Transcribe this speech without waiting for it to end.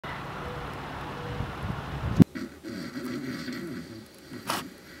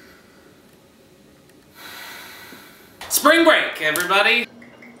Spring break, everybody!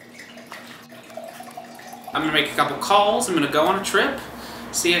 I'm gonna make a couple calls, I'm gonna go on a trip,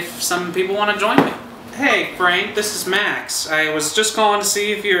 see if some people want to join me. Hey Frank, this is Max. I was just calling to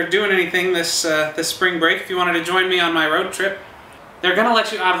see if you're doing anything this spring break, if you wanted to join me on my road trip. They're gonna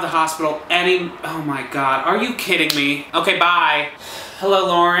let you out of the hospital oh my god, are you kidding me? Okay, bye. Hello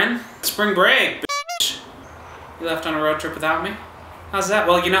Lauren. Spring break, bitch. You left on a road trip without me? How's that?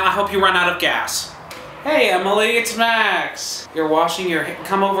 Well, you know, I hope you run out of gas. Hey Emily, it's Max. You're washing your hair.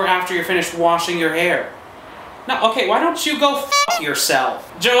 Come over after you're finished washing your hair. No, okay, why don't you go f***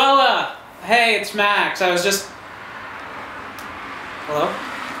 yourself? Joella! Hey, it's Max. I was just... Hello?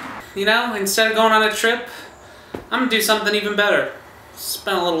 You know, instead of going on a trip, I'm gonna do something even better.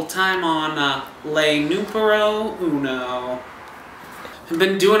 Spend a little time on Le Numero Uno. I've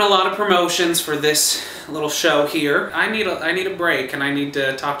been doing a lot of promotions for this little show here. I need a break and I need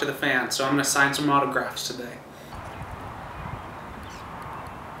to talk to the fans, so I'm gonna sign some autographs today.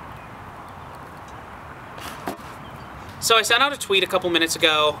 So I sent out a tweet a couple minutes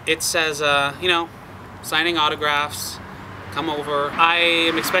ago. It says, you know, signing autographs, come over. I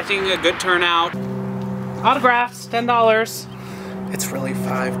am expecting a good turnout. Autographs, $10. It's really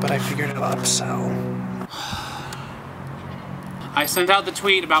 $5, but I figured I'll upsell. I sent out the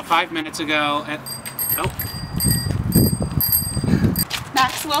tweet about 5 minutes ago and... Oh.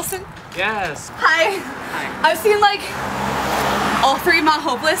 Max Wilson? Yes. Hi. Hi. I've seen like all three Mount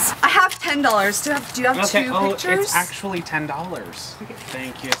Hopeless. I have $10. Do you have okay. two Oh, pictures? it's actually $10. Okay.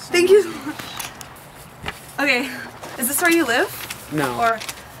 Thank you. Thank you so much. Okay, is this where you live? No. Or,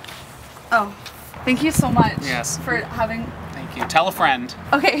 oh, thank you so much. Yes. For having. Thank you. Tell a friend.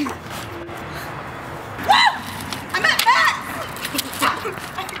 Okay. I'm at Max.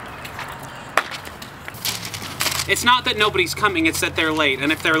 It's not that nobody's coming, it's that they're late.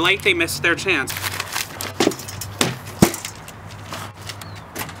 And if they're late, they miss their chance.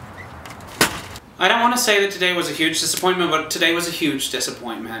 I don't want to say that today was a huge disappointment, but today was a huge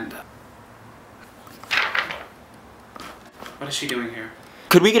disappointment. What is she doing here?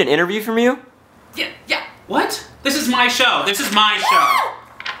 Could we get an interview from you? Yeah. What? This is my show. This is my show.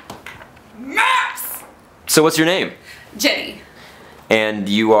 Max! So what's your name? Jenny. And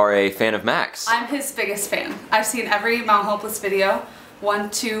you are a fan of Max. I'm his biggest fan. I've seen every Mount Hopeless video, 1,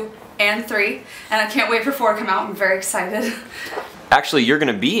 2, and 3, and I can't wait for 4 to come out. I'm very excited. Actually, you're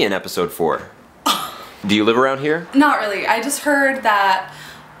gonna be in episode 4. Do you live around here? Not really. I just heard that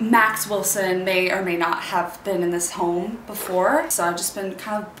Max Wilson may or may not have been in this home before, so I've just been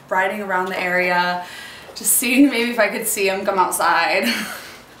kind of riding around the area, just seeing maybe if I could see him come outside.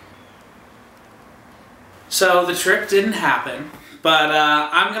 So the trip didn't happen, but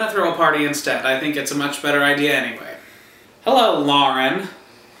I'm gonna throw a party instead. I think it's a much better idea anyway. Hello, Lauren.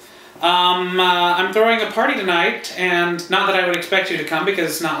 I'm throwing a party tonight, and not that I would expect you to come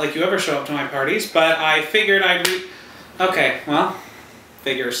because it's not like you ever show up to my parties, but I figured okay, well,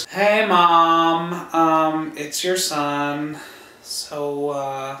 figures. Hey, Mom. It's your son.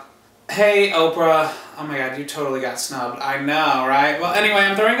 So, hey, Oprah. Oh my god, you totally got snubbed. I know, right? Well, anyway,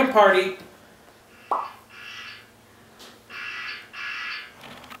 I'm throwing a party.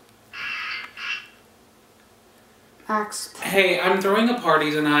 Max. Hey, I'm throwing a party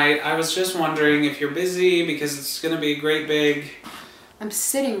tonight. I was just wondering if you're busy because it's gonna be a great big... I'm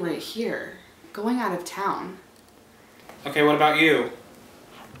sitting right here, going out of town. Okay, what about you?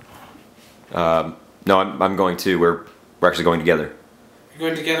 No, I'm going too. We're actually going together. You're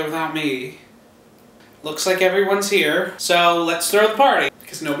going together without me. Looks like everyone's here, so let's throw the party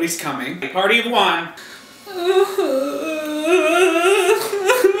because nobody's coming. A party of one.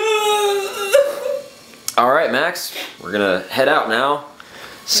 All right, Max. We're gonna head out now.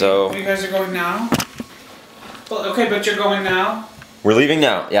 So You guys are going now? Well, okay, but you're going now? we're leaving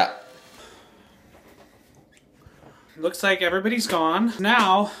now. Yeah. Looks like everybody's gone.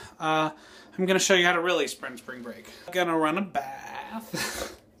 Now, I'm gonna show you how to really spring break. I'm gonna run a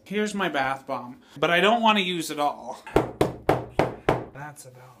bath. Here's my bath bomb, but I don't want to use it all. That's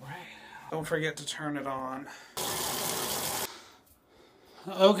about right. Don't forget to turn it on.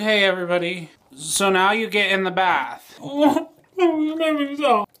 Okay, everybody. So now you get in the bath. Oh, I'm by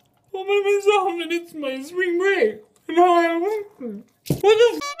myself. I'm by myself and it's my spring break. And now what the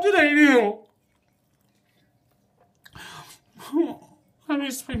f did I do?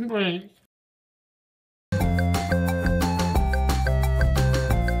 Happy spring break.